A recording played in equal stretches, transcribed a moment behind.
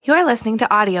You're listening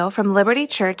to audio from Liberty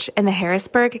Church in the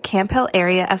Harrisburg, Camp Hill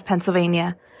area of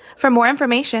Pennsylvania. For more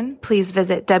information, please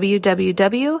visit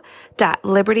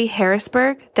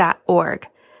www.libertyharrisburg.org.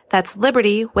 That's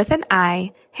Liberty with an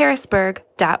I,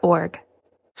 Harrisburg.org.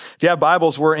 If you have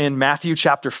Bibles, we're in Matthew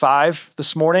chapter 5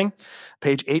 this morning,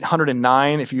 page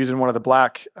 809, if you're using one of the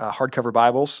black hardcover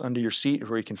Bibles under your seat,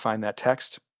 where you can find that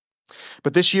text.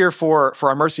 But this year for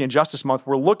our Mercy and Justice Month,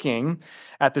 we're looking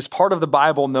at this part of the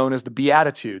Bible known as the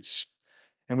Beatitudes.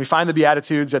 And we find the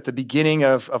Beatitudes at the beginning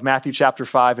of Matthew chapter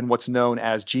 5 in what's known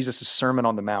as Jesus' Sermon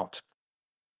on the Mount.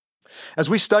 As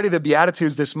we study the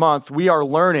Beatitudes this month, we are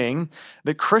learning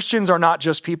that Christians are not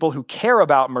just people who care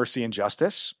about mercy and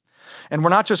justice, and we're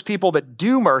not just people that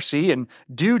do mercy and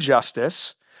do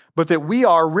justice, but that we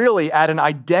are really at an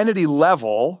identity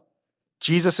level,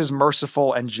 Jesus is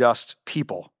merciful and just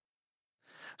people.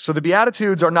 So the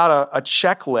Beatitudes are not a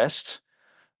checklist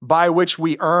by which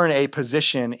we earn a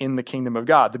position in the kingdom of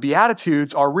God. The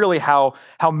Beatitudes are really how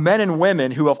men and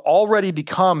women who have already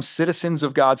become citizens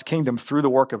of God's kingdom through the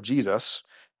work of Jesus,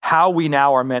 how we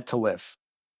now are meant to live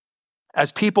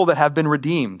as people that have been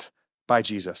redeemed by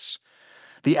Jesus.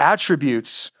 The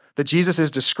attributes that Jesus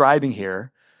is describing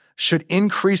here should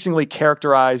increasingly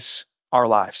characterize our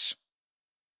lives.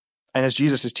 And as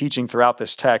Jesus is teaching throughout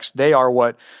this text, they are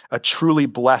what a truly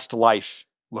blessed life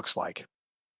looks like.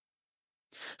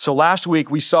 So last week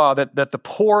we saw that the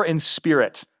poor in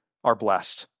spirit are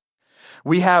blessed.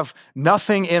 We have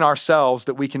nothing in ourselves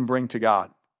that we can bring to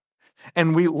God.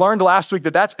 And we learned last week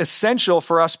that that's essential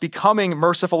for us becoming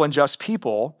merciful and just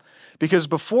people, because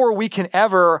before we can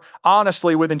ever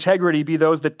honestly, with integrity, be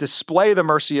those that display the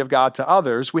mercy of God to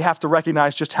others, we have to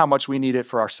recognize just how much we need it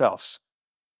for ourselves.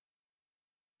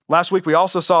 Last week, we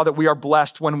also saw that we are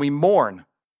blessed when we mourn,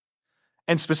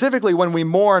 and specifically when we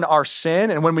mourn our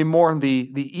sin and when we mourn the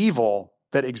evil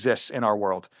that exists in our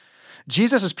world.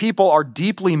 Jesus' people are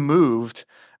deeply moved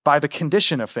by the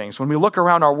condition of things. When we look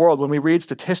around our world, when we read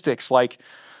statistics like,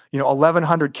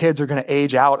 1,100 kids are going to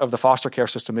age out of the foster care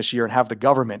system this year and have the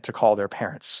government to call their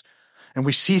parents. And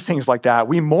we see things like that.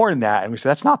 We mourn that and we say,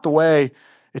 that's not the way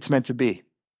it's meant to be.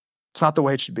 It's not the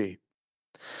way it should be.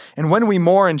 And when we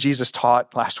mourn, Jesus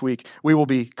taught last week, we will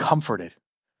be comforted.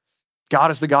 God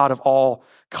is the God of all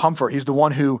comfort. He's the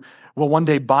one who will one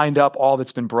day bind up all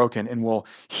that's been broken and will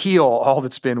heal all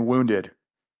that's been wounded.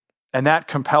 And that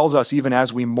compels us, even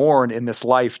as we mourn in this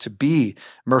life, to be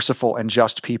merciful and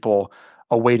just people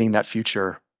awaiting that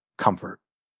future comfort.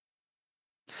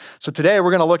 So today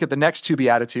we're going to look at the next two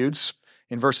Beatitudes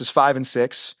in verses 5 and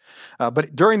 6.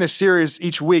 But during this series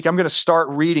each week, I'm going to start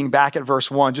reading back at verse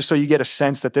 1, just so you get a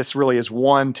sense that this really is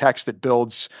one text that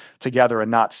builds together and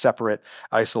not separate,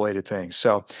 isolated things.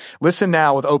 So listen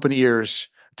now with open ears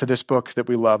to this book that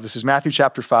we love. This is Matthew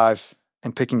chapter 5,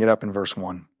 and picking it up in verse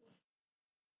 1.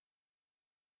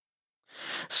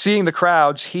 Seeing the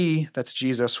crowds, he, that's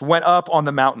Jesus, went up on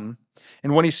the mountain,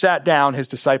 and when he sat down, his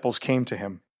disciples came to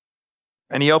him.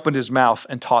 And he opened his mouth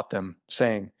and taught them,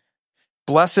 saying,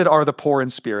 Blessed are the poor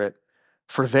in spirit,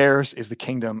 for theirs is the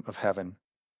kingdom of heaven.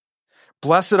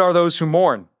 Blessed are those who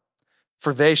mourn,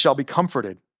 for they shall be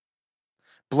comforted.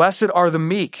 Blessed are the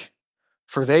meek,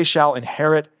 for they shall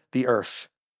inherit the earth.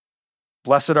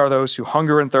 Blessed are those who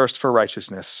hunger and thirst for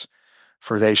righteousness,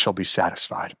 for they shall be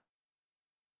satisfied.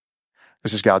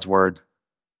 This is God's word.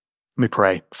 Let me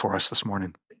pray for us this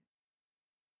morning.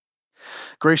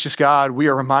 Gracious God, we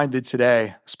are reminded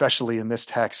today, especially in this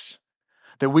text,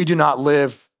 that we do not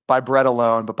live by bread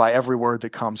alone, but by every word that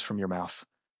comes from your mouth.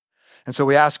 And so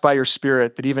we ask by your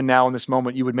Spirit that even now in this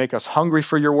moment, you would make us hungry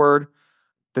for your word,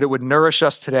 that it would nourish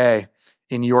us today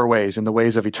in your ways, in the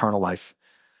ways of eternal life.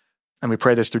 And we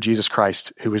pray this through Jesus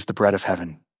Christ, who is the bread of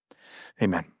heaven.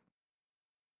 Amen.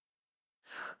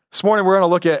 This morning, we're going to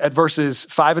look at verses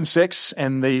 5 and 6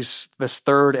 and this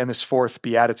third and this fourth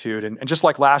beatitude. And just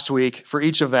like last week, for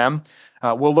each of them,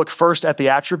 we'll look first at the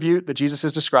attribute that Jesus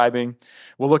is describing.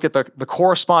 We'll look at the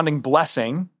corresponding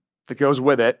blessing that goes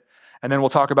with it. And then we'll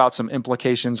talk about some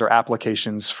implications or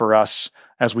applications for us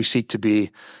as we seek to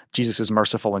be Jesus'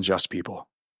 merciful and just people.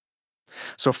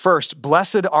 So first,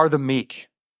 blessed are the meek.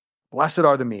 Blessed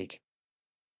are the meek.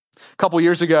 A couple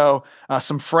years ago,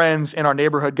 some friends in our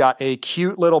neighborhood got a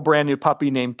cute little brand new puppy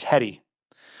named Teddy.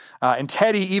 And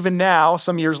Teddy, even now,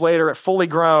 some years later, at fully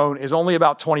grown, is only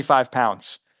about 25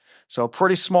 pounds. So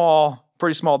pretty small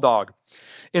dog.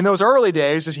 In those early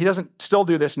days, he doesn't still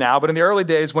do this now, but in the early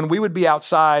days when we would be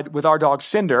outside with our dog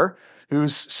Cinder,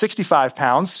 who's 65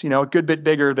 pounds, a good bit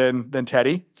bigger than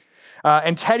Teddy,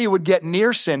 and Teddy would get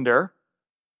near Cinder,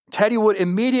 Teddy would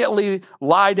immediately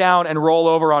lie down and roll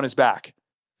over on his back.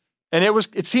 And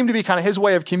it seemed to be kind of his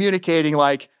way of communicating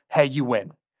like, hey, you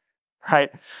win,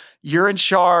 right? You're in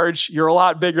charge. You're a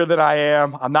lot bigger than I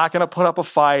am. I'm not going to put up a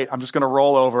fight. I'm just going to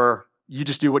roll over. You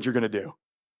just do what you're going to do.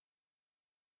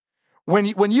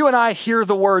 When you and I hear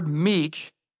the word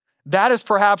meek, that is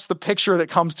perhaps the picture that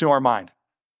comes to our mind.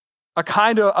 A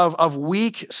kind of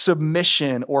weak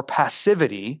submission or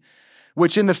passivity,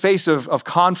 which in the face of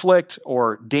conflict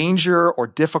or danger or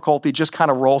difficulty just kind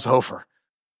of rolls over.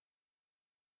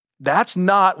 That's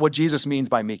not what Jesus means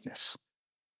by meekness.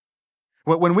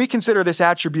 When we consider this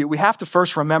attribute, we have to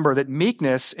first remember that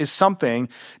meekness is something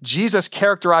Jesus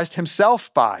characterized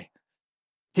himself by.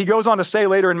 He goes on to say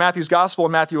later in Matthew's gospel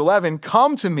in Matthew 11,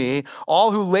 "Come to me,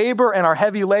 all who labor and are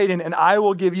heavy laden, and I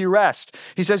will give you rest."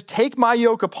 He says, "Take my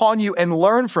yoke upon you and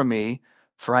learn from me,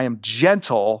 for I am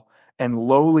gentle and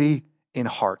lowly in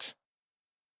heart."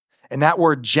 And that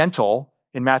word gentle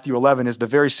in Matthew 11 is the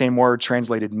very same word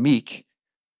translated meek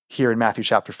here in Matthew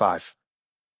chapter 5.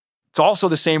 It's also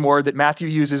the same word that Matthew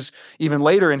uses even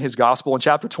later in his gospel in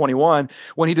chapter 21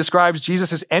 when he describes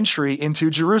Jesus' entry into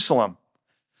Jerusalem.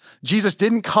 Jesus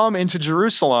didn't come into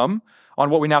Jerusalem on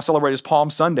what we now celebrate as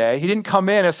Palm Sunday. He didn't come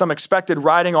in as some expected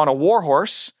riding on a war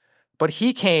horse, but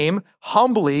he came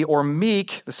humbly or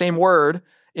meek, the same word,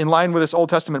 in line with this Old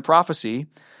Testament prophecy,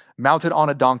 mounted on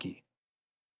a donkey,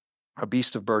 a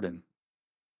beast of burden.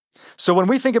 So when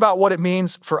we think about what it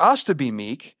means for us to be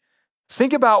meek,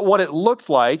 think about what it looked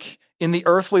like in the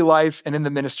earthly life and in the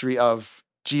ministry of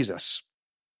Jesus.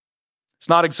 It's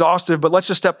not exhaustive, but let's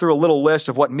just step through a little list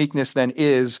of what meekness then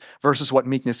is versus what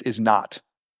meekness is not.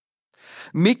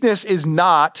 Meekness is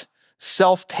not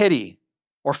self-pity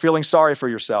or feeling sorry for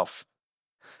yourself.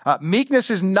 Meekness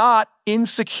is not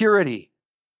insecurity.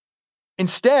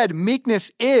 Instead,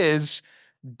 meekness is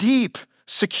deep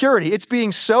security. It's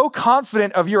being so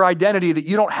confident of your identity that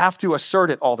you don't have to assert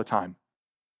it all the time.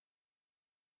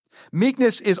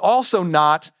 Meekness is also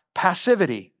not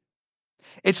passivity.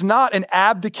 It's not an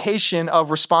abdication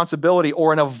of responsibility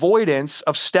or an avoidance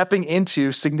of stepping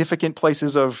into significant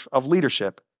places of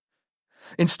leadership.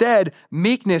 Instead,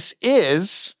 meekness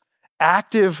is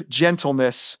active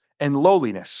gentleness and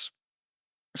lowliness.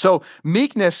 So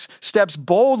meekness steps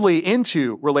boldly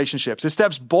into relationships. It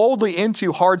steps boldly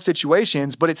into hard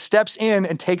situations, but it steps in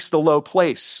and takes the low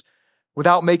place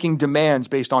without making demands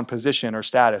based on position or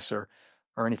status or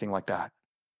anything like that.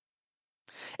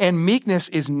 And meekness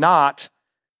is not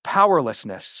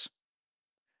powerlessness.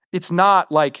 It's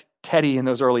not like Teddy in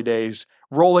those early days,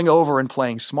 rolling over and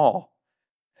playing small.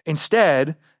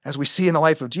 Instead, as we see in the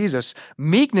life of Jesus,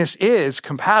 meekness is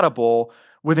compatible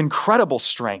with incredible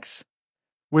strength,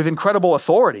 with incredible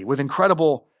authority, with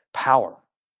incredible power.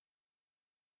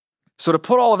 So to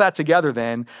put all of that together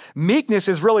then, meekness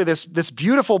is really this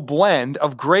beautiful blend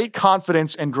of great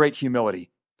confidence and great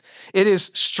humility. It is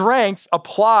strength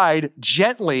applied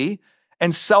gently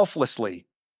and selflessly.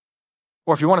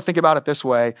 Or if you want to think about it this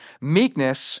way,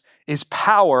 meekness is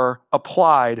power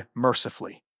applied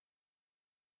mercifully.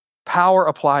 Power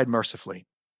applied mercifully.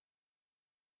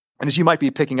 And as you might be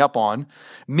picking up on,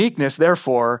 meekness,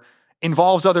 therefore,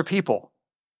 involves other people,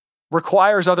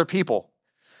 requires other people.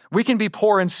 We can be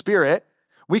poor in spirit.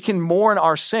 We can mourn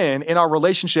our sin in our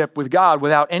relationship with God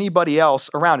without anybody else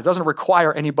around. It doesn't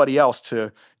require anybody else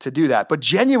to do that. But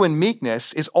genuine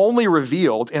meekness is only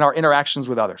revealed in our interactions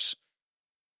with others.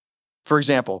 For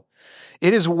example,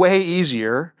 it is way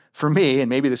easier for me, and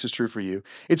maybe this is true for you,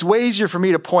 it's way easier for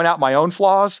me to point out my own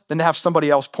flaws than to have somebody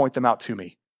else point them out to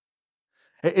me.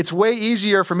 It's way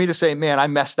easier for me to say, man, I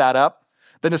messed that up,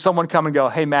 than to someone come and go,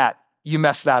 hey, Matt, you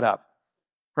messed that up,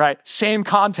 right? Same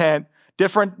content,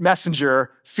 different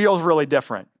messenger, feels really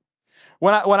different.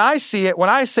 When I see it, when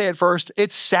I say it first,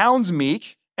 it sounds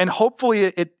meek, and hopefully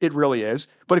it really is.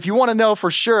 But if you want to know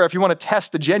for sure, if you want to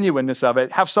test the genuineness of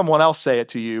it, have someone else say it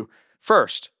to you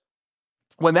first.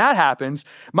 When that happens,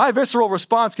 my visceral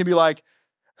response can be like,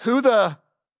 who the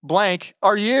blank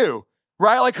are you?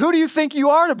 Right? Like, who do you think you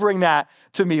are to bring that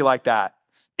to me like that?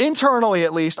 Internally,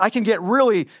 at least, I can get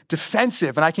really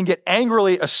defensive and I can get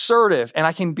angrily assertive and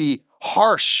I can be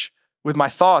harsh with my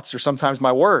thoughts or sometimes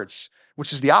my words,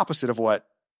 which is the opposite of what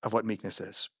meekness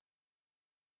is.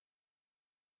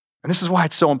 And this is why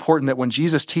it's so important that when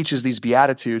Jesus teaches these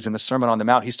Beatitudes in the Sermon on the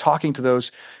Mount, he's talking to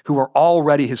those who are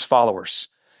already his followers.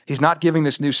 He's not giving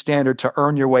this new standard to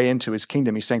earn your way into his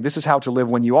kingdom. He's saying, this is how to live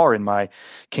when you are in my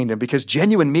kingdom, because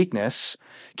genuine meekness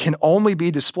can only be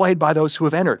displayed by those who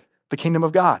have entered the kingdom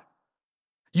of God.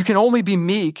 You can only be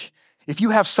meek if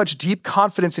you have such deep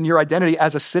confidence in your identity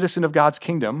as a citizen of God's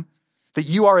kingdom, that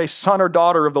you are a son or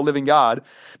daughter of the living God,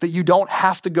 that you don't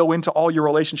have to go into all your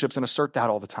relationships and assert that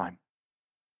all the time.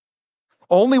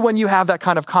 Only when you have that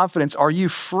kind of confidence are you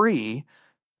free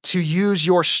to use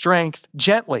your strength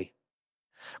gently.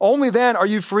 Only then are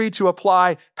you free to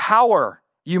apply power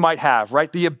you might have,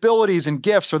 right? The abilities and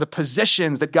gifts or the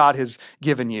positions that God has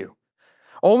given you.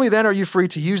 Only then are you free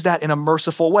to use that in a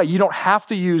merciful way. You don't have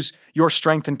to use your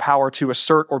strength and power to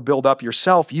assert or build up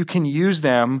yourself. You can use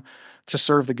them to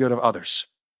serve the good of others.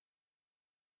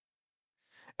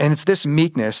 And it's this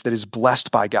meekness that is blessed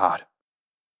by God.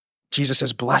 Jesus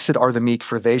says, "Blessed are the meek,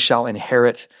 for they shall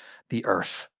inherit the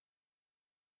earth."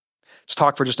 Let's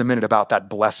talk for just a minute about that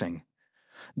blessing.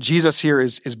 Jesus here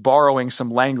is borrowing some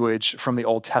language from the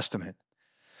Old Testament.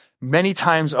 Many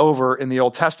times over in the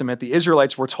Old Testament, the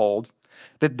Israelites were told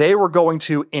that they were going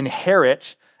to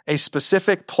inherit a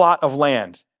specific plot of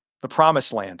land, the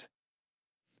promised land.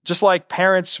 Just like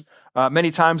parents,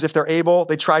 many times, if they're able,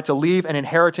 they try to leave an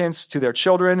inheritance to their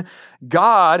children.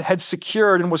 God had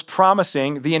secured and was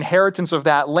promising the inheritance of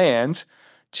that land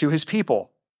to his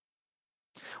people.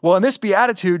 Well, in this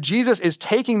beatitude, Jesus is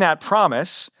taking that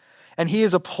promise and he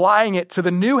is applying it to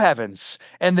the new heavens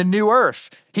and the new earth.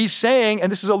 He's saying,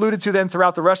 and this is alluded to then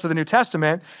throughout the rest of the New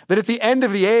Testament, that at the end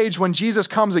of the age, when Jesus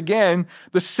comes again,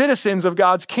 the citizens of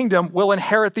God's kingdom will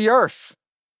inherit the earth,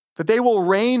 that they will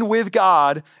reign with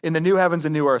God in the new heavens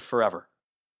and new earth forever.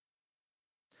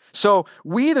 So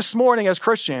we this morning as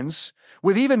Christians,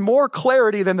 with even more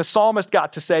clarity than the psalmist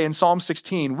got to say in Psalm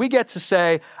 16, we get to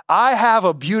say, I have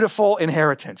a beautiful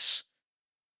inheritance.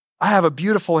 I have a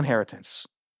beautiful inheritance.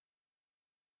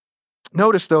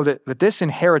 Notice, though, that this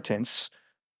inheritance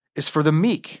is for the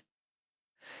meek.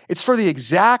 It's for the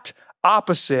exact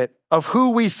opposite of who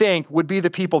we think would be the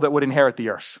people that would inherit the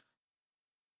earth.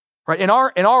 Right? In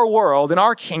our world, in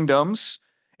our kingdoms,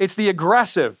 it's the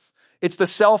aggressive, it's the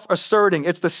self-asserting,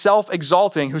 it's the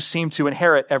self-exalting who seem to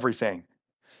inherit everything.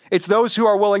 It's those who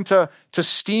are willing to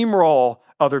steamroll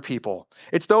other people.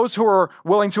 It's those who are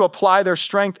willing to apply their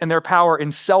strength and their power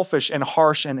in selfish and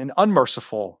harsh and in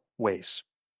unmerciful ways.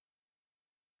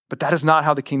 But that is not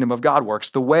how the kingdom of God works.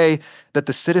 The way that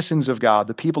the citizens of God,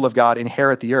 the people of God,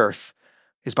 inherit the earth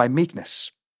is by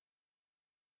meekness.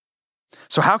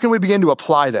 So how can we begin to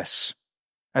apply this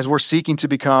as we're seeking to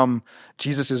become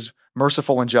Jesus'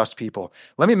 merciful and just people?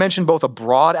 Let me mention both a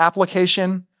broad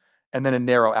application and then a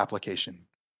narrow application.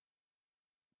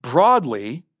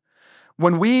 Broadly,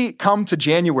 when we come to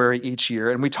January each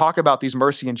year and we talk about these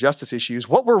mercy and justice issues,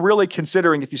 what we're really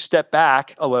considering, if you step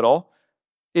back a little,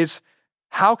 is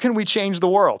how can we change the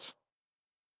world?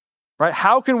 Right?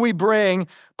 How can we bring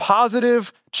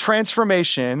positive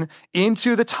transformation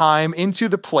into the time, into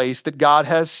the place that God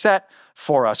has set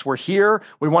for us? We're here.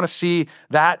 We want to see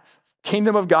that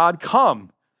kingdom of God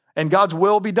come and God's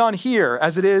will be done here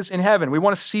as it is in heaven. We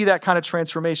want to see that kind of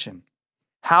transformation.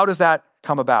 How does that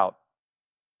come about?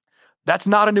 That's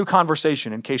not a new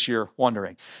conversation, in case you're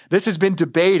wondering. This has been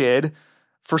debated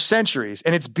for centuries,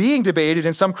 and it's being debated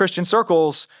in some Christian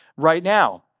circles right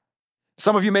now.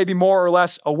 Some of you may be more or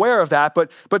less aware of that, but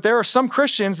there are some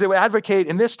Christians that would advocate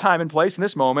in this time and place, in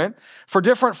this moment, for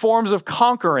different forms of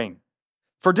conquering,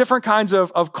 for different kinds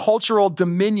of cultural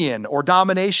dominion or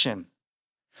domination.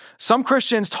 Some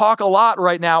Christians talk a lot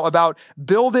right now about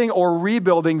building or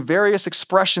rebuilding various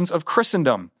expressions of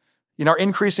Christendom. In our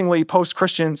increasingly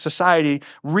post-Christian society,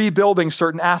 rebuilding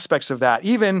certain aspects of that.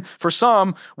 Even for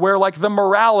some, where like the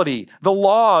morality, the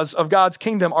laws of God's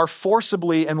kingdom are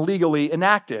forcibly and legally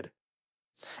enacted.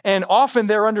 And often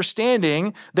their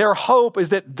understanding, their hope is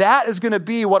that that is going to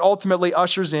be what ultimately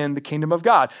ushers in the kingdom of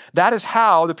God. That is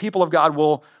how the people of God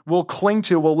will cling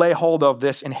to, will lay hold of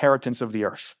this inheritance of the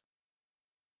earth.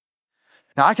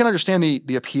 Now, I can understand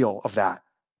the appeal of that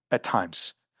at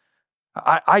times.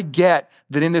 I get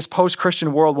that in this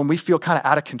post-Christian world, when we feel kind of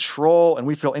out of control and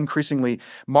we feel increasingly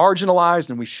marginalized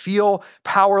and we feel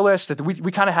powerless, that we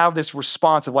kind of have this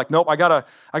response of like, nope, I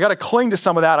gotta cling to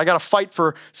some of that. I gotta fight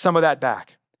for some of that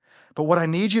back. But what I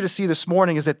need you to see this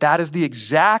morning is that is the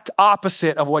exact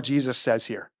opposite of what Jesus says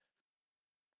here.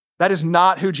 That is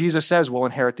not who Jesus says will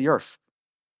inherit the earth.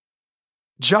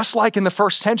 Just like in the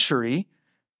first century,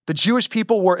 the Jewish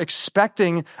people were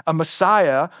expecting a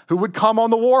Messiah who would come on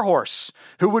the war horse,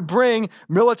 who would bring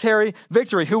military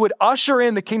victory, who would usher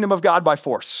in the kingdom of God by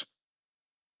force.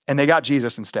 And they got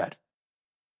Jesus instead.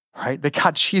 Right? They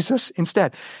got Jesus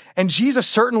instead. And Jesus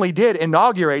certainly did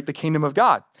inaugurate the kingdom of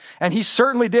God. And he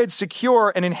certainly did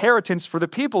secure an inheritance for the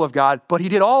people of God, but he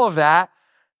did all of that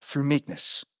through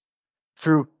meekness,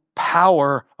 through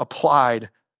power applied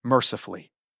mercifully.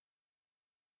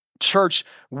 Church,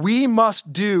 we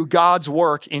must do God's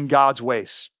work in God's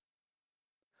ways.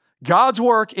 God's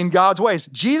work in God's ways.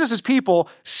 Jesus' people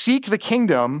seek the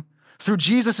kingdom through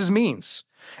Jesus' means.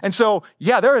 And so,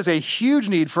 yeah, there is a huge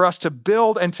need for us to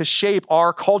build and to shape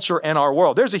our culture and our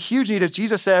world. There's a huge need, as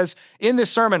Jesus says in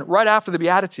this sermon right after the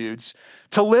Beatitudes,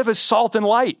 to live as salt and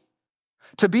light,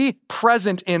 to be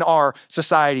present in our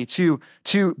society,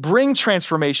 to bring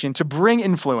transformation, to bring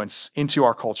influence into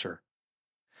our culture.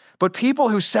 But people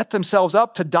who set themselves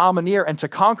up to domineer and to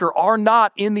conquer are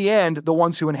not, in the end, the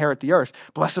ones who inherit the earth.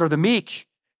 Blessed are the meek.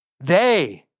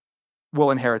 They will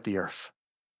inherit the earth.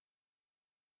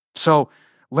 So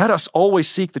let us always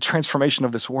seek the transformation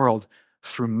of this world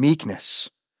through meekness,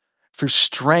 through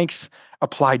strength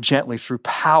applied gently, through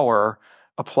power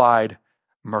applied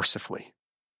mercifully.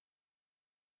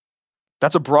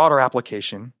 That's a broader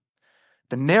application.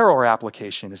 The narrower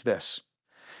application is this.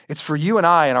 It's for you and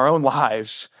I in our own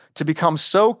lives to become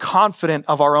so confident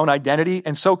of our own identity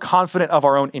and so confident of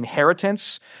our own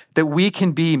inheritance that we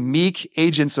can be meek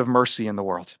agents of mercy in the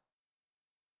world.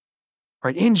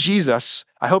 Right? In Jesus,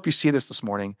 I hope you see this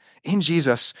morning, in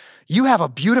Jesus, you have a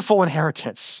beautiful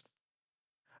inheritance.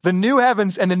 The new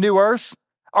heavens and the new earth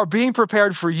are being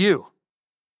prepared for you.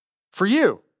 For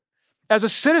you. As a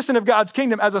citizen of God's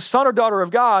kingdom, as a son or daughter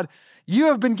of God, you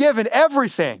have been given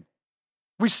everything.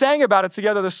 We sang about it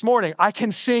together this morning. I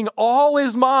can sing all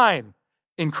is mine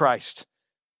in Christ.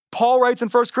 Paul writes in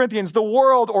 1 Corinthians, the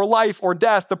world or life or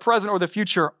death, the present or the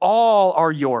future, all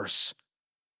are yours.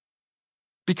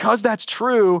 Because that's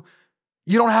true,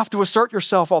 you don't have to assert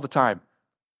yourself all the time.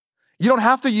 You don't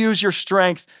have to use your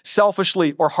strength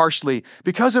selfishly or harshly.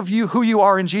 Because of you, who you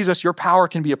are in Jesus, your power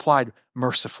can be applied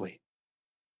mercifully.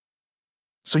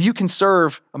 So you can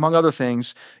serve, among other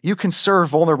things, you can serve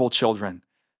vulnerable children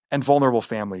and vulnerable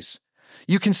families.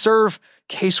 You can serve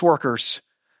caseworkers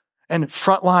and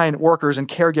frontline workers and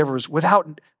caregivers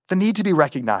without the need to be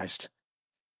recognized.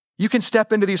 You can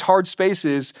step into these hard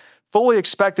spaces fully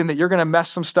expecting that you're going to mess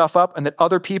some stuff up and that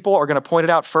other people are going to point it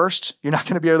out first. You're not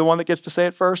going to be the one that gets to say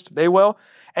it first. They will.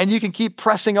 And you can keep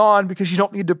pressing on because you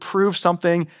don't need to prove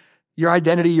something. Your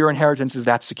identity, your inheritance is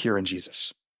that secure in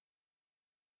Jesus.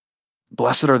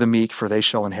 Blessed are the meek, for they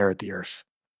shall inherit the earth.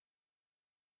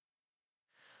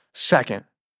 Second,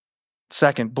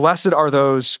 blessed are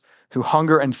those who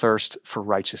hunger and thirst for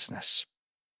righteousness.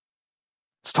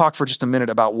 Let's talk for just a minute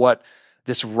about what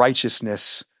this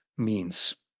righteousness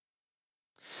means.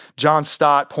 John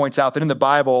Stott points out that in the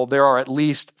Bible, there are at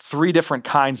least 3 different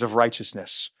kinds of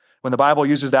righteousness. When the Bible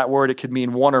uses that word, it could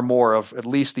mean one or more of at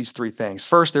least these 3 things.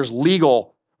 First, there's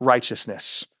legal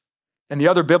righteousness. And the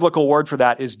other biblical word for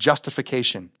that is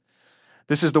justification.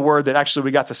 This is the word that actually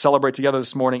we got to celebrate together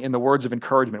this morning in the words of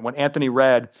encouragement. When Anthony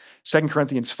read 2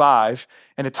 Corinthians 5,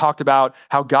 and it talked about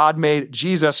how God made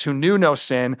Jesus, who knew no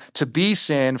sin, to be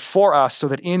sin for us so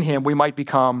that in him we might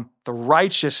become the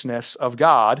righteousness of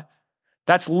God.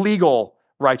 That's legal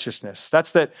righteousness.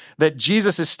 That's that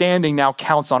Jesus is standing now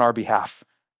counts on our behalf.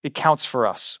 It counts for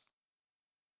us.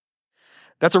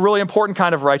 That's a really important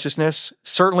kind of righteousness,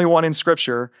 certainly one in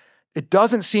Scripture. It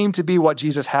doesn't seem to be what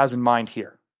Jesus has in mind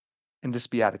here in this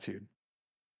beatitude.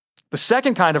 The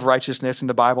second kind of righteousness in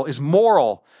the Bible is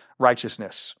moral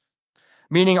righteousness,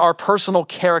 meaning our personal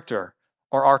character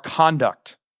or our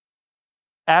conduct.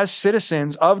 As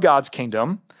citizens of God's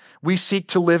kingdom, we seek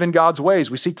to live in God's ways.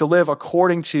 We seek to live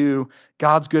according to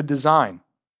God's good design.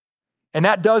 And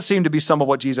that does seem to be some of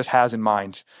what Jesus has in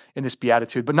mind in this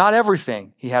beatitude, but not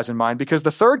everything he has in mind, because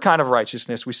the third kind of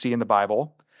righteousness we see in the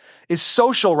Bible is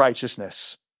social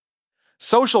righteousness.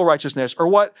 Social righteousness, or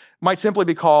what might simply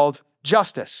be called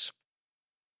justice.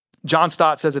 John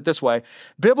Stott says it this way: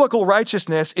 biblical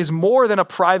righteousness is more than a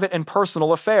private and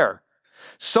personal affair.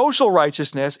 Social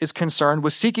righteousness is concerned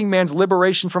with seeking man's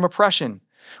liberation from oppression,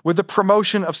 with the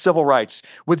promotion of civil rights,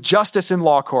 with justice in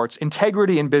law courts,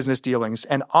 integrity in business dealings,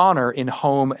 and honor in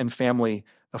home and family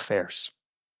affairs.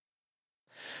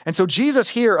 And so Jesus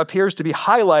here appears to be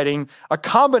highlighting a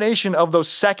combination of those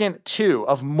second 2,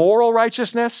 of moral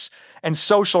righteousness and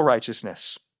social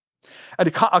righteousness.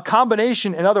 A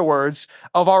combination, in other words,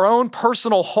 of our own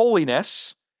personal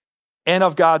holiness and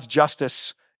of God's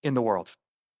justice in the world.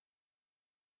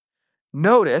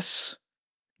 Notice,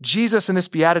 Jesus in this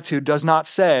beatitude does not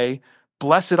say,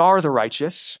 blessed are the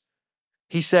righteous.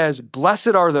 He says,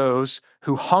 blessed are those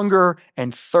who hunger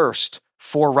and thirst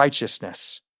for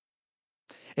righteousness.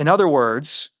 In other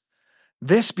words,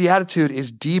 this beatitude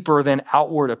is deeper than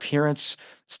outward appearance.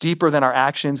 It's deeper than our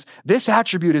actions. This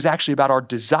attribute is actually about our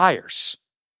desires.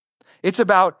 It's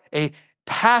about a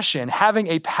passion, having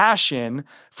a passion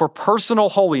for personal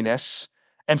holiness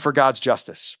and for God's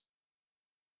justice.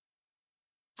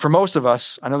 For most of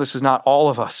us, I know this is not all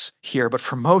of us here, but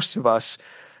for most of us,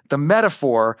 the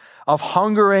metaphor of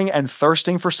hungering and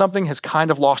thirsting for something has kind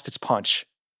of lost its punch.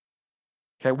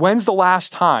 Okay, when's the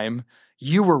last time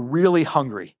you were really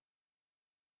hungry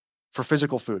for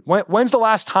physical food? When's the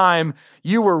last time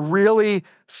you were really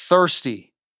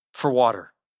thirsty for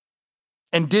water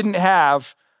and didn't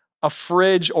have a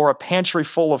fridge or a pantry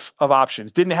full of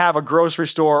options, didn't have a grocery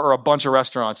store or a bunch of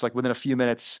restaurants like within a few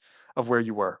minutes of where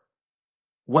you were?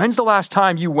 When's the last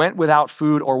time you went without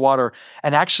food or water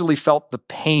and actually felt the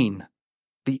pain,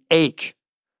 the ache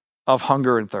of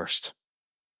hunger and thirst?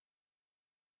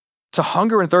 To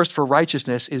hunger and thirst for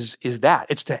righteousness is that.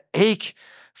 It's to ache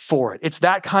for it. It's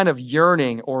that kind of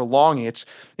yearning or longing.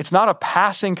 It's not a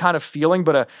passing kind of feeling,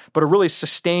 but a really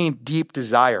sustained, deep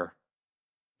desire.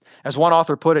 As one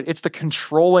author put it, it's the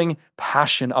controlling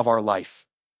passion of our life.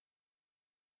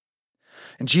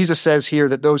 And Jesus says here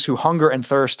that those who hunger and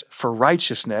thirst for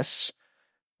righteousness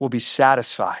will be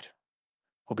satisfied.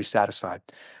 Will be satisfied.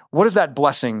 What does that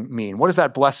blessing mean? What does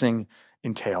that blessing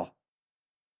entail?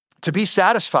 To be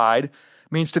satisfied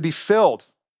means to be filled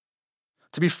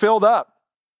up.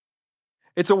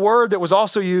 It's a word that was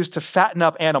also used to fatten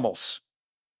up animals.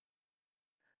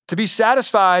 To be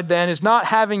satisfied, then, is not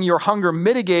having your hunger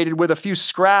mitigated with a few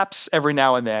scraps every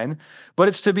now and then, but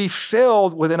it's to be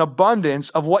filled with an abundance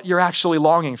of what you're actually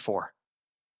longing for.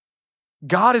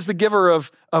 God is the giver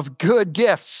of good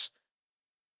gifts.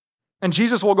 And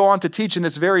Jesus will go on to teach in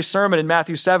this very sermon in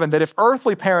Matthew 7 that if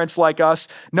earthly parents like us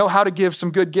know how to give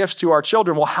some good gifts to our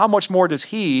children, well, how much more does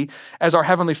He, as our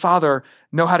Heavenly Father,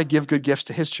 know how to give good gifts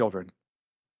to His children?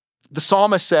 The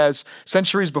psalmist says,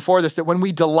 centuries before this, that when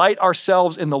we delight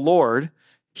ourselves in the Lord,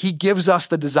 He gives us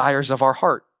the desires of our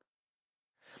heart.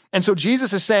 And so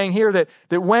Jesus is saying here that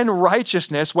when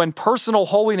righteousness, when personal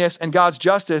holiness and God's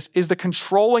justice is the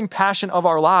controlling passion of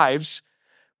our lives,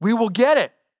 we will get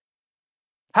it.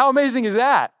 How amazing is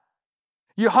that?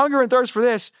 You hunger and thirst for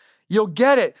this, you'll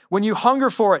get it. When you hunger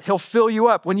for it, He'll fill you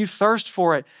up. When you thirst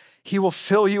for it, He will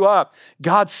fill you up.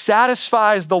 God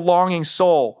satisfies the longing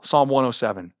soul, Psalm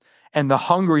 107. And the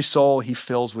hungry soul He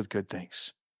fills with good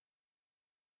things.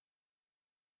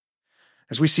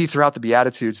 As we see throughout the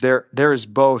Beatitudes, there is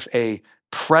both a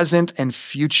present and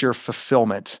future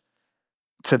fulfillment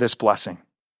to this blessing.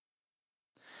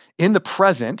 In the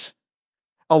present,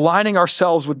 aligning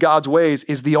ourselves with God's ways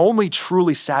is the only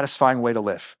truly satisfying way to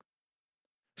live.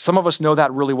 Some of us know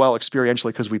that really well experientially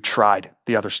because we've tried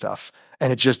the other stuff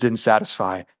and it just didn't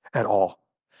satisfy at all.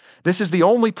 This is the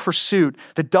only pursuit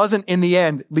that doesn't, in the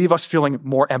end, leave us feeling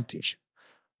more empty,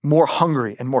 more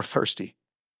hungry, and more thirsty.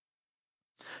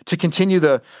 To continue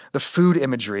the food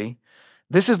imagery,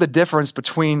 this is the difference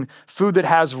between food that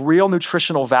has real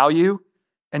nutritional value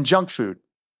and junk food,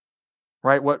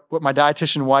 right? What my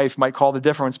dietitian wife might call the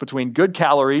difference between good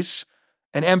calories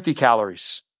and empty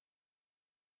calories.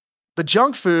 The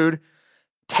junk food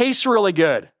tastes really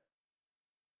good,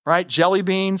 right? Jelly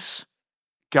beans,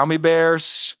 gummy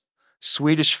bears,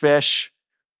 Swedish fish.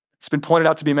 It's been pointed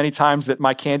out to me many times that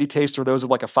my candy tastes are those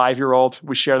of like a 5-year-old.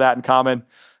 We share that in common.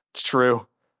 It's true.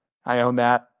 I own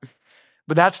that.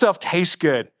 But that stuff tastes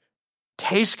good.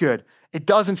 Tastes good. It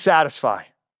doesn't satisfy.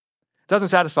 It doesn't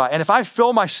satisfy. And if I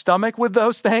fill my stomach with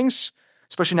those things,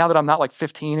 especially now that I'm not like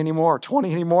 15 anymore or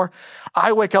 20 anymore,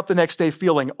 I wake up the next day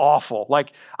feeling awful.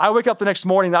 Like I wake up the next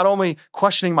morning not only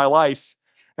questioning my life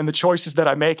and the choices that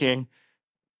I'm making,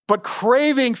 but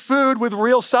craving food with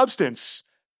real substance,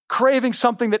 craving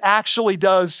something that actually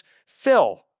does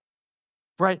fill,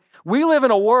 right? We live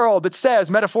in a world that says,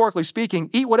 metaphorically speaking,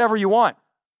 eat whatever you want.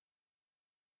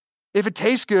 If it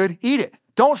tastes good, eat it.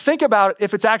 Don't think about it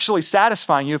if it's actually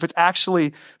satisfying you, if it's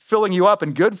actually filling you up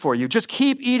and good for you. Just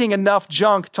keep eating enough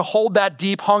junk to hold that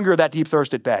deep hunger, that deep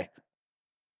thirst at bay.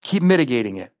 Keep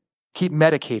mitigating it. Keep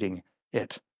medicating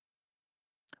it.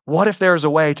 What if there's a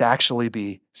way to actually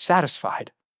be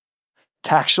satisfied?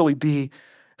 To actually be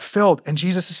filled? And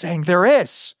Jesus is saying there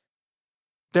is.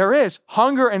 There is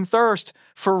hunger and thirst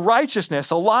for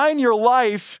righteousness. Align your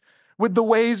life with the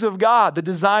ways of God, the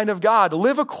design of God.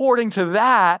 Live according to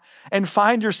that and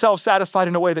find yourself satisfied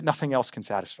in a way that nothing else can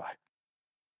satisfy.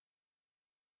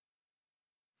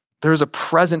 There is a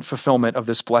present fulfillment of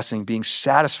this blessing, being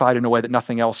satisfied in a way that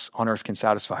nothing else on earth can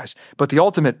satisfy us. But the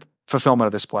ultimate fulfillment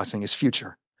of this blessing is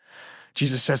future.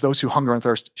 Jesus says those who hunger and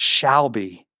thirst shall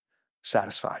be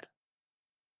satisfied.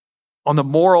 On the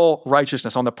moral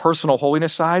righteousness, on the personal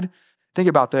holiness side, think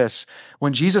about this.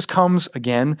 When Jesus comes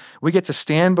again, we get to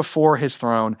stand before His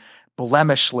throne,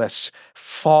 blemishless,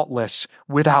 faultless,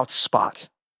 without spot.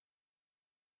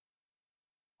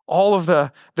 All of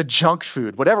the junk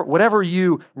food, whatever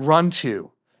you run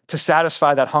to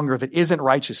satisfy that hunger that isn't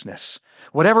righteousness,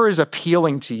 whatever is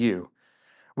appealing to you,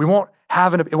 it won't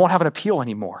have an appeal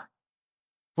anymore.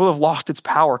 We'll have lost its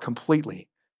power completely.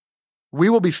 we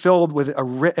will be filled with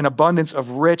an abundance of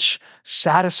rich,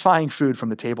 satisfying food from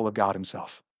the table of God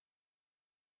himself.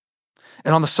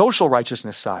 And on the social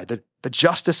righteousness side, the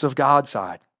justice of God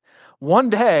side, one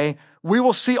day we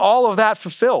will see all of that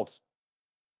fulfilled.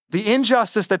 The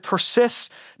injustice that persists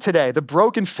today, the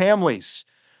broken families,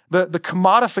 the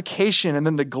commodification and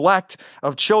the neglect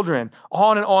of children,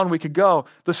 on and on we could go.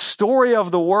 The story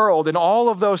of the world and all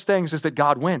of those things is that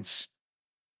God wins.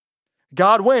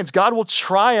 God wins. God will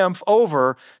triumph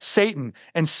over Satan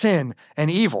and sin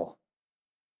and evil.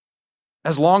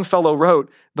 As Longfellow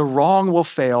wrote, the wrong will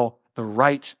fail, the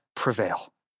right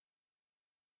prevail.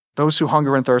 Those who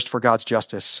hunger and thirst for God's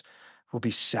justice will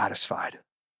be satisfied.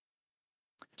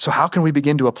 So how can we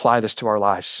begin to apply this to our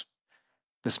lives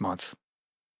this month?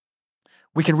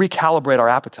 We can recalibrate our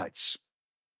appetites.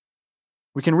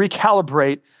 We can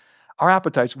recalibrate our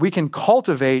appetites. We can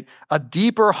cultivate a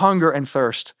deeper hunger and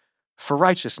thirst for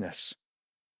righteousness.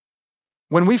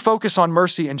 When we focus on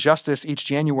mercy and justice each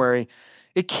January,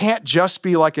 it can't just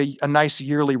be like a nice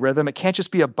yearly rhythm. It can't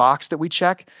just be a box that we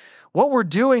check. What we're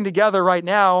doing together right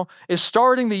now is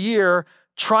starting the year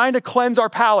trying to cleanse our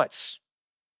palates.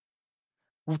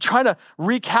 We're trying to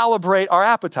recalibrate our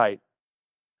appetite.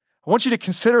 I want you to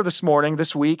consider this morning,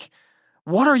 this week,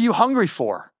 what are you hungry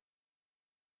for?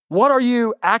 What are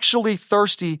you actually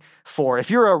thirsty for? If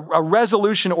you're a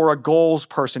resolution or a goals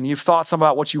person, you've thought some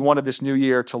about what you wanted this new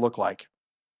year to look like.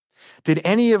 Did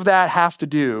any of that have to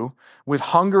do with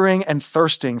hungering and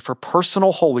thirsting for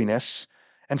personal holiness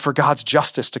and for God's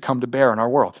justice to come to bear in our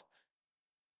world?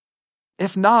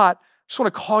 If not, I just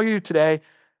want to call you today,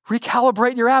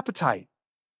 recalibrate your appetite.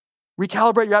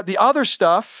 Recalibrate your appetite. The other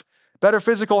stuff, better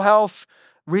physical health,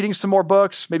 reading some more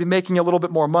books, maybe making a little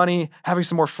bit more money, having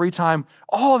some more free time,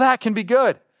 all of that can be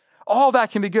good. All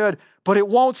that can be good, but it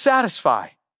won't satisfy,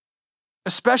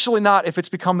 especially not if it's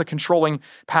become the controlling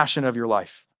passion of your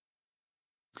life.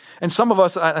 And some of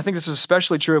us, I think this is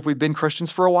especially true if we've been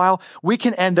Christians for a while, we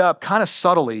can end up kind of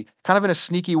subtly, kind of in a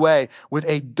sneaky way, with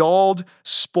a dulled,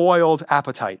 spoiled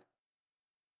appetite,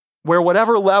 where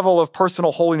whatever level of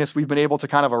personal holiness we've been able to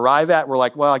kind of arrive at, we're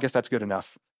like, well, I guess that's good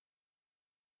enough.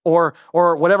 Or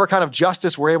whatever kind of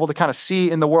justice we're able to kind of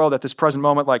see in the world at this present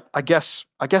moment, like, I guess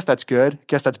that's good. I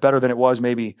guess that's better than it was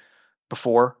maybe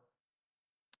before.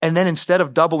 And then instead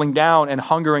of doubling down and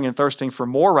hungering and thirsting for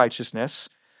more righteousness,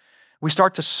 we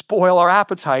start to spoil our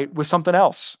appetite with something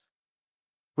else,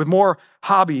 with more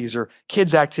hobbies or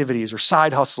kids' activities or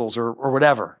side hustles or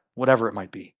whatever it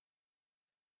might be.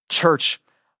 Church,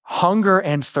 hunger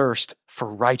and thirst for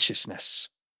righteousness.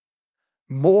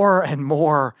 More and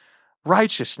more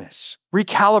righteousness.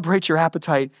 Recalibrate your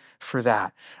appetite for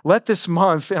that. Let this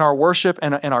month in our worship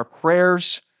and in our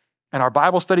prayers and our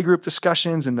Bible study group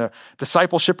discussions and the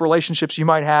discipleship relationships you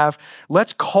might have,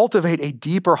 let's cultivate a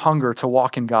deeper hunger to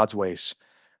walk in God's ways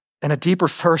and a deeper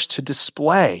thirst to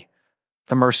display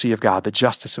the mercy of God, the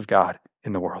justice of God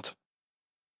in the world.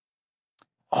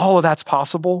 All of that's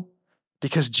possible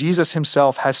because Jesus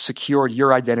himself has secured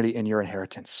your identity and your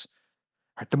inheritance.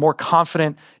 Right? The more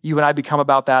confident you and I become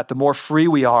about that, the more free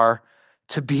we are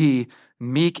to be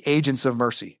meek agents of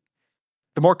mercy.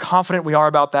 The more confident we are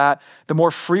about that, the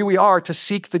more free we are to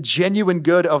seek the genuine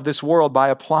good of this world by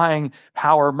applying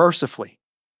power mercifully.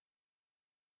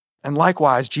 And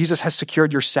likewise, Jesus has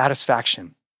secured your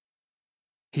satisfaction.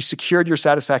 He secured your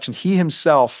satisfaction. He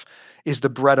himself is the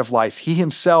bread of life. He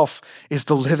himself is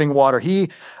the living water. He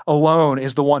alone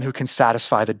is the one who can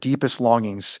satisfy the deepest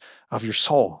longings of your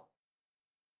soul.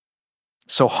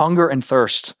 So hunger and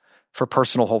thirst for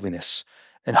personal holiness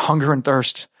and hunger and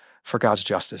thirst for God's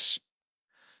justice.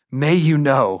 May you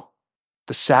know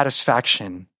the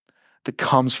satisfaction that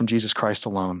comes from Jesus Christ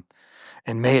alone.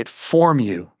 And may it form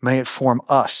you, may it form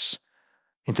us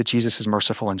into Jesus'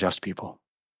 merciful and just people.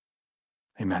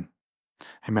 Amen.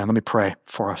 Amen. Let me pray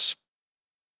for us.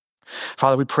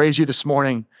 Father, we praise you this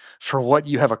morning for what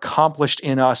you have accomplished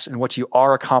in us and what you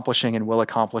are accomplishing and will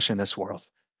accomplish in this world.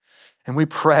 And we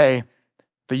pray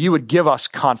that you would give us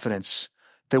confidence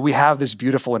that we have this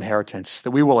beautiful inheritance,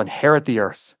 that we will inherit the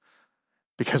earth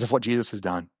because of what Jesus has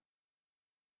done.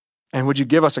 And would you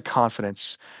give us a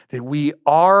confidence that we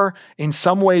are in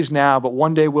some ways now, but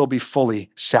one day will be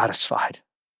fully satisfied,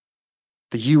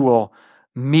 that you will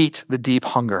meet the deep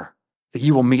hunger, that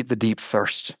you will meet the deep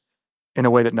thirst in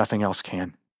a way that nothing else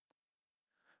can.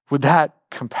 Would that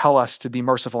compel us to be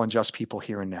merciful and just people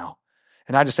here and now?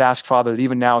 And I just ask, Father, that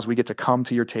even now as we get to come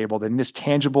to your table, that in this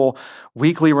tangible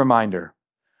weekly reminder,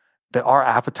 that our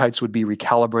appetites would be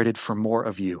recalibrated for more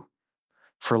of you,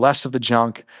 for less of the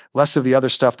junk, less of the other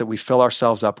stuff that we fill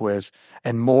ourselves up with,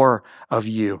 and more of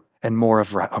you and more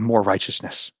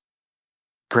righteousness.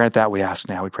 Grant that, we ask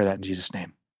now. We pray that in Jesus'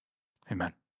 name.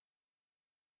 Amen.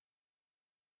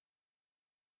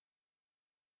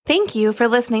 Thank you for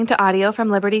listening to audio from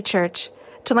Liberty Church.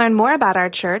 To learn more about our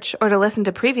church or to listen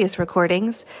to previous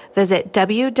recordings, visit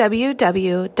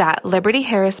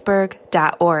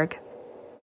www.libertyharrisburg.org.